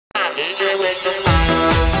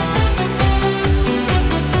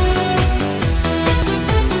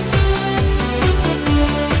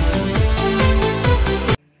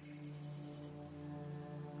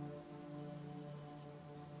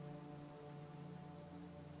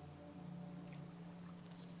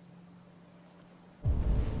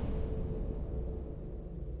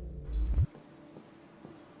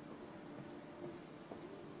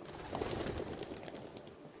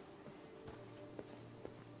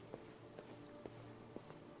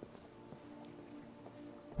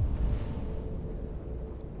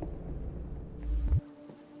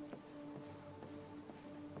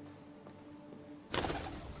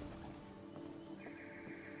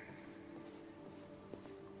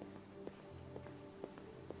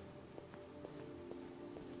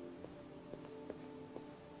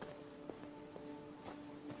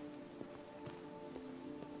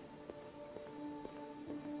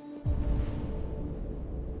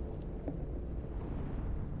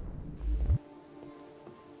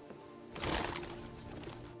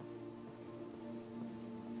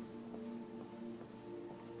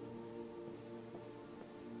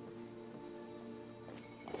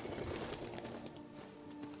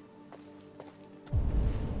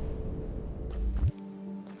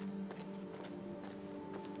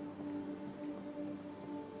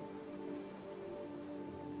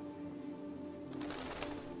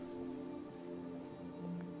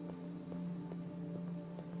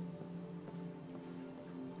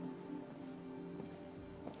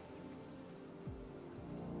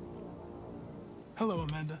Hello,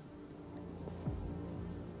 Amanda.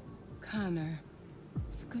 Connor,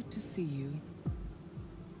 it's good to see you.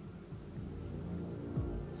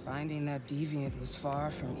 Finding that deviant was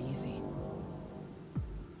far from easy.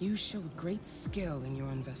 You showed great skill in your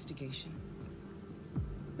investigation.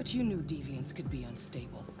 But you knew deviants could be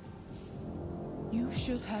unstable. You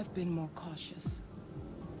should have been more cautious.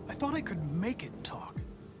 I thought I could make it talk.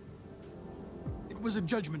 It was a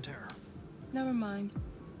judgment error. Never mind.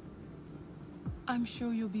 I'm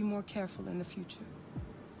sure you'll be more careful in the future.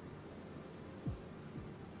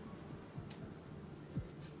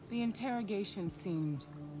 The interrogation seemed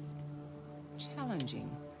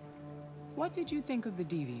challenging. What did you think of the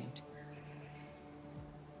deviant?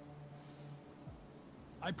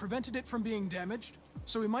 I prevented it from being damaged,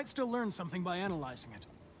 so we might still learn something by analyzing it.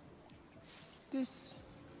 This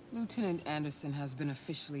Lieutenant Anderson has been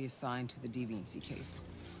officially assigned to the deviancy case.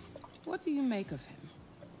 What do you make of him?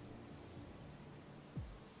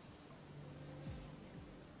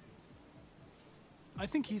 I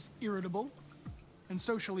think he's irritable and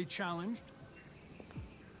socially challenged.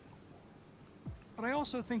 But I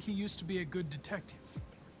also think he used to be a good detective.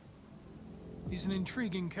 He's an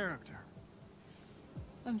intriguing character.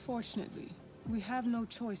 Unfortunately, we have no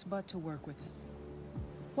choice but to work with him.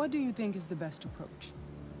 What do you think is the best approach?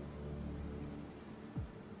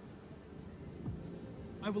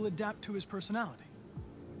 I will adapt to his personality.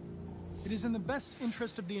 It is in the best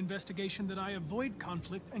interest of the investigation that I avoid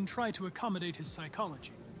conflict and try to accommodate his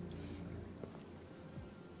psychology.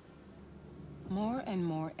 More and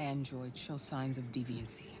more androids show signs of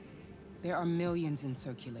deviancy. There are millions in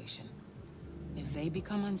circulation. If they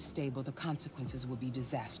become unstable, the consequences will be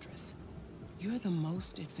disastrous. You're the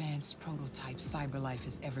most advanced prototype CyberLife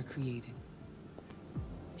has ever created.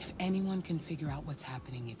 If anyone can figure out what's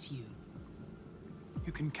happening, it's you.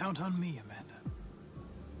 You can count on me, Amanda.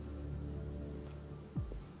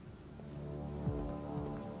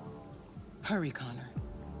 Hurry, Connor.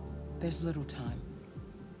 There's little time.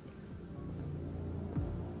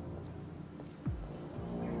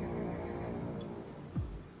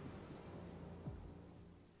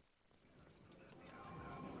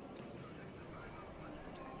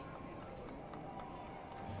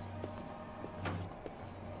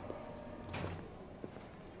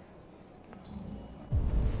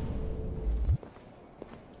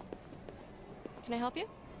 Can I help you?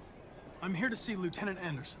 I'm here to see Lieutenant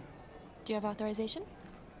Anderson. Do you have authorization?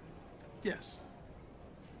 Yes.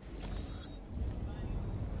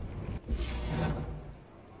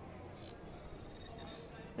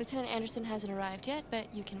 Lieutenant Anderson hasn't arrived yet,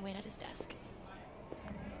 but you can wait at his desk.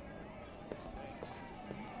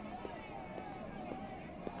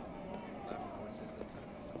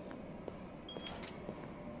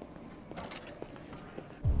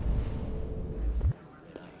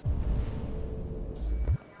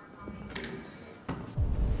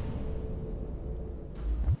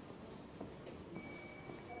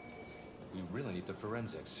 The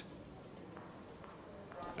forensics.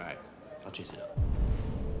 All right, I'll chase it up.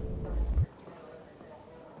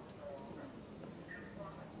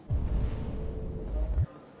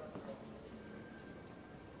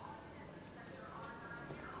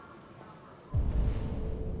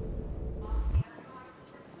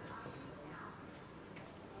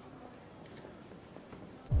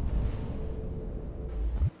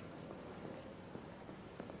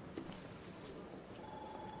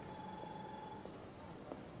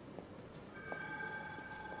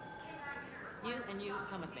 And you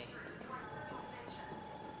come with me.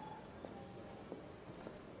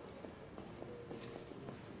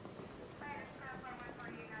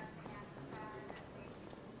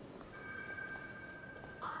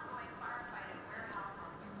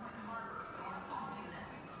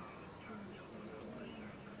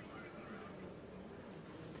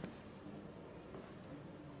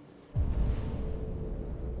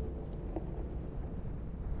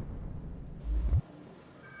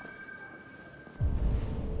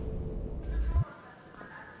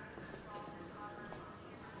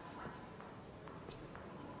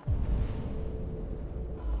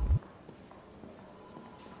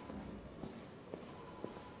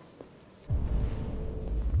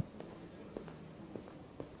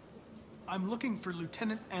 I'm looking for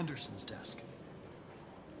Lieutenant Anderson's desk.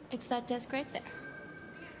 It's that desk right there.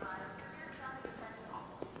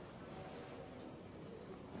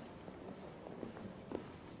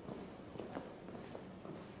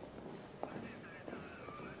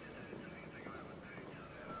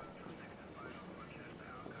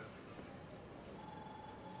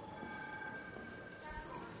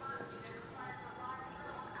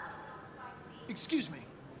 Excuse me.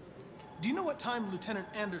 Do you know what time Lieutenant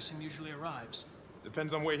Anderson usually arrives?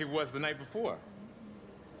 Depends on where he was the night before.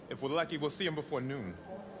 If we're lucky, we'll see him before noon.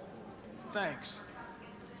 Thanks.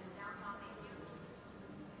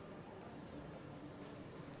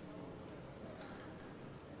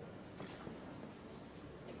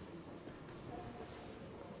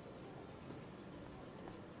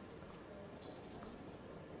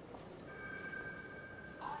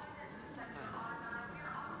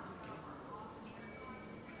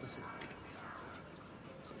 Listen.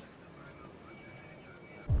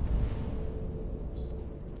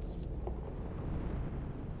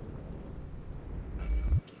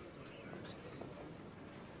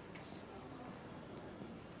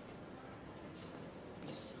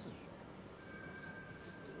 Be silly.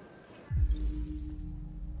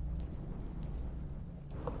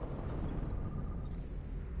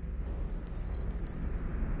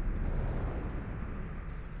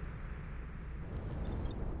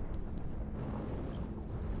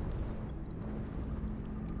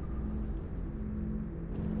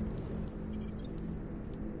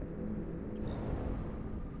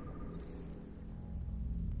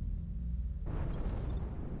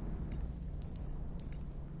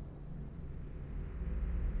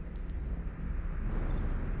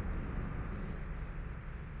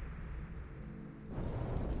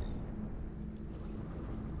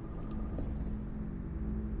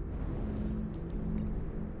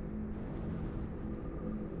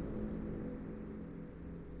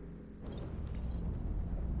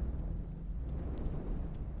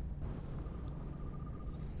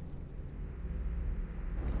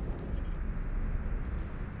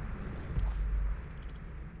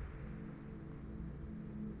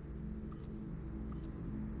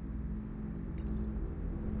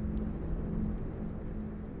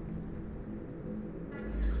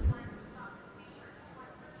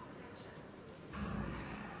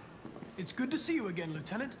 It's good to see you again,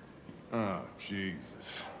 Lieutenant. Oh,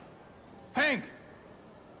 Jesus. Hank!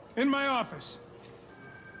 In my office.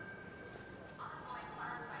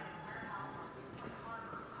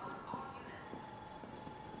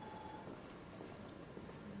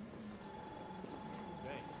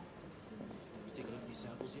 Hey, you take a look at these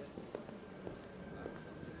samples yet?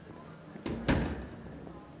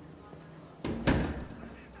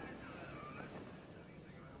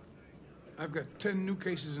 I've got 10 new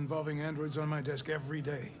cases involving androids on my desk every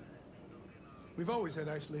day. We've always had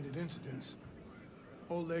isolated incidents.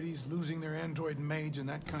 Old ladies losing their android maids and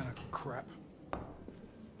that kind of crap.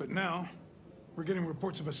 But now, we're getting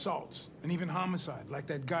reports of assaults and even homicide, like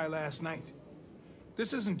that guy last night.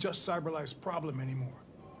 This isn't just CyberLife's problem anymore.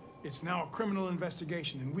 It's now a criminal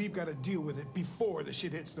investigation, and we've got to deal with it before the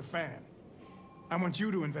shit hits the fan. I want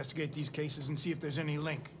you to investigate these cases and see if there's any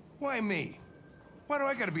link. Why me? Why do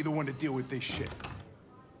I gotta be the one to deal with this shit?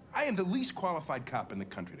 I am the least qualified cop in the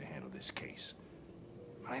country to handle this case.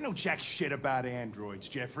 I know jack shit about androids,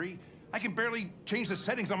 Jeffrey. I can barely change the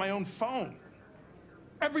settings on my own phone.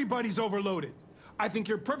 Everybody's overloaded. I think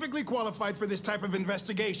you're perfectly qualified for this type of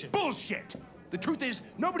investigation. Bullshit! The truth is,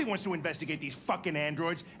 nobody wants to investigate these fucking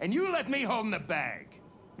androids, and you left me holding the bag.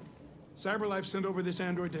 CyberLife sent over this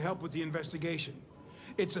android to help with the investigation.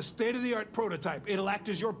 It's a state-of-the-art prototype. It'll act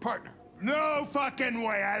as your partner. No fucking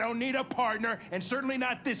way! I don't need a partner, and certainly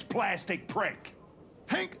not this plastic prick.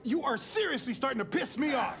 Hank, you are seriously starting to piss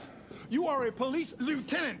me off. You are a police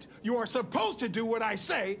lieutenant. You are supposed to do what I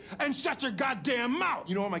say and shut your goddamn mouth.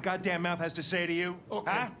 You know what my goddamn mouth has to say to you?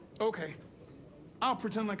 Okay, huh? okay. I'll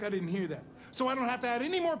pretend like I didn't hear that. so I don't have to add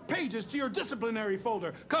any more pages to your disciplinary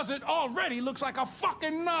folder, because it already looks like a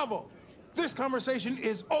fucking novel. This conversation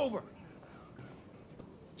is over.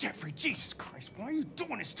 Jeffrey, Jesus Christ, why are you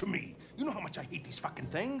doing this to me? You know how much I hate these fucking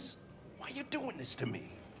things. Why are you doing this to me?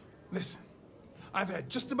 Listen, I've had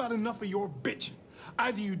just about enough of your bitching.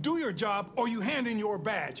 Either you do your job or you hand in your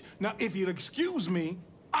badge. Now, if you'll excuse me,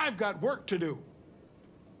 I've got work to do.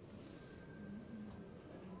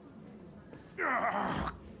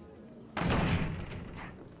 Ugh.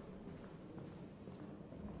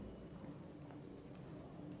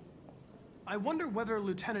 I wonder whether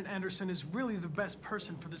Lieutenant Anderson is really the best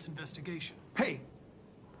person for this investigation. Hey,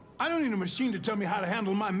 I don't need a machine to tell me how to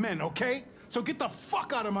handle my men, okay? So get the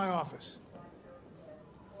fuck out of my office.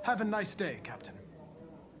 Have a nice day, Captain.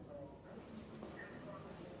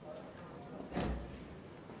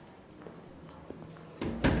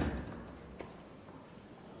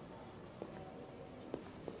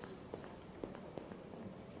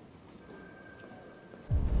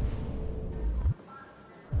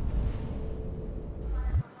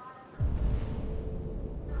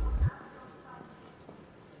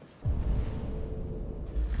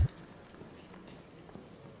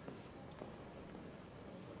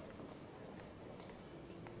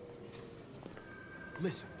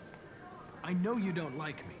 Listen, I know you don't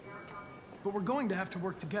like me, but we're going to have to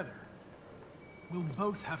work together. We'll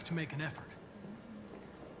both have to make an effort.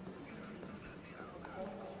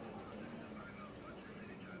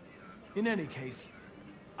 In any case,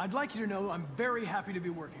 I'd like you to know I'm very happy to be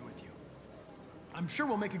working with you. I'm sure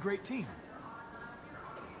we'll make a great team.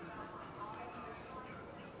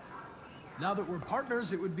 Now that we're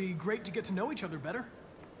partners, it would be great to get to know each other better.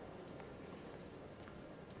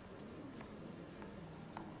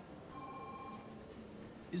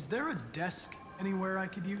 Is there a desk anywhere I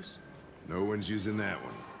could use? No one's using that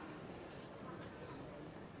one.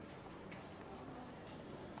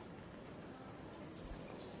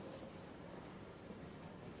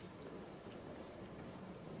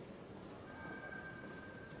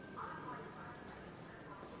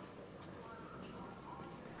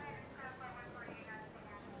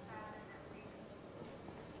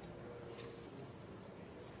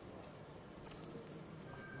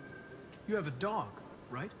 You have a dog,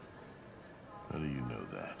 right? How do you know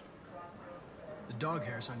that? The dog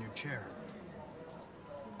hair's on your chair.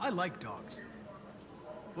 I like dogs.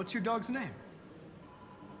 What's your dog's name?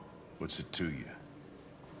 What's it to you?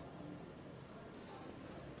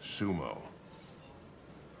 Sumo.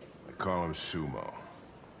 I call him Sumo.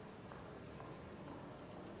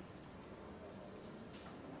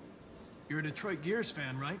 You're a Detroit Gears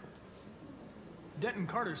fan, right? Denton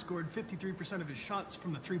Carter scored 53% of his shots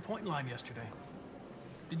from the three-point line yesterday.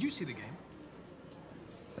 Did you see the game?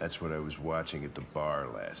 That's what I was watching at the bar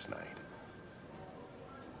last night.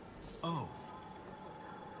 Oh.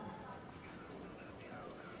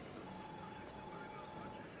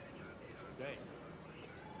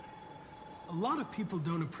 A lot of people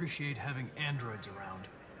don't appreciate having androids around.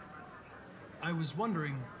 I was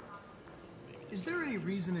wondering, is there any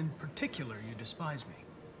reason in particular you despise me?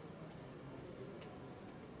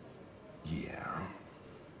 Yeah.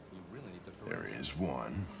 There is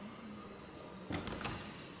one.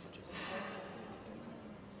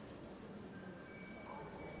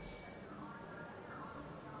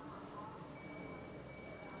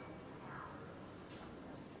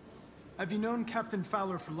 Have you known Captain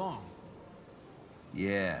Fowler for long?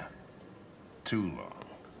 Yeah. Too long.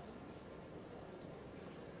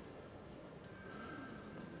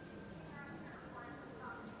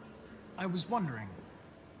 I was wondering,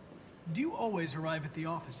 do you always arrive at the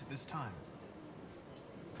office at this time?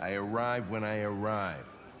 I arrive when I arrive.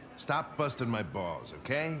 Stop busting my balls,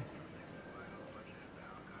 okay?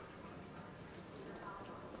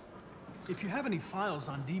 If you have any files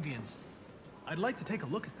on deviants, I'd like to take a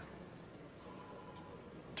look at them.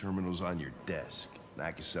 Terminal's on your desk.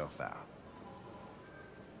 Knock yourself out.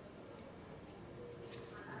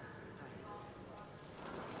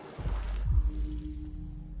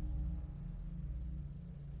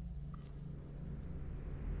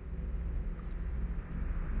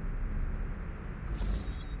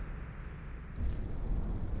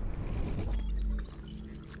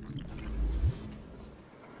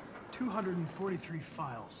 .243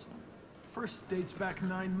 files. First dates back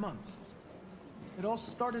 9 months. It all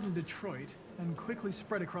started in Detroit and quickly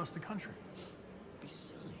spread across the country. Be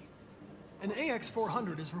silly. An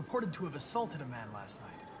AX-400 is reported to have assaulted a man last night.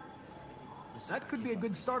 That could be a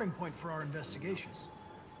good starting point for our investigations.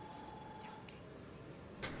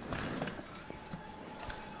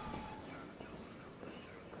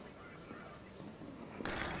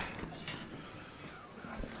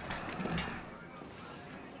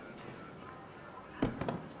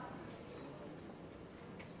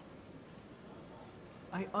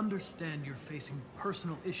 I understand you're facing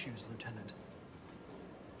personal issues, Lieutenant.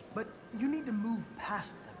 But you need to move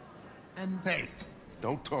past them. And... Hey,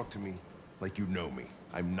 don't talk to me like you know me.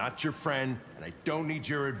 I'm not your friend, and I don't need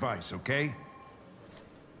your advice, okay?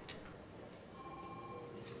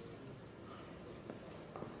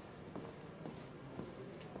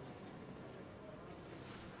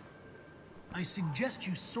 I suggest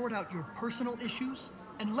you sort out your personal issues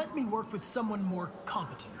and let me work with someone more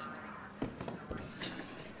competent.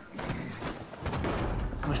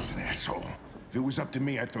 Listen, asshole. If it was up to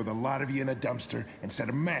me, I'd throw the lot of you in a dumpster and set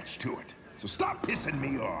a match to it. So stop pissing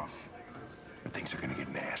me off. Or things are gonna get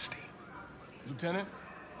nasty. Lieutenant,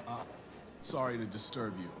 sorry to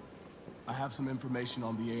disturb you. I have some information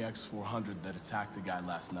on the AX-400 that attacked the guy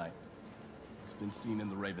last night. It's been seen in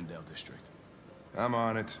the Ravendale district. I'm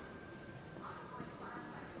on it.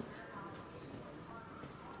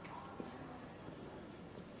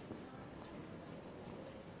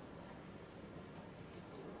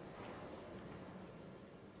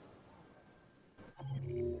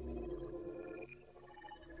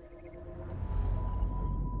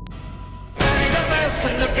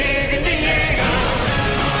 And the pig in the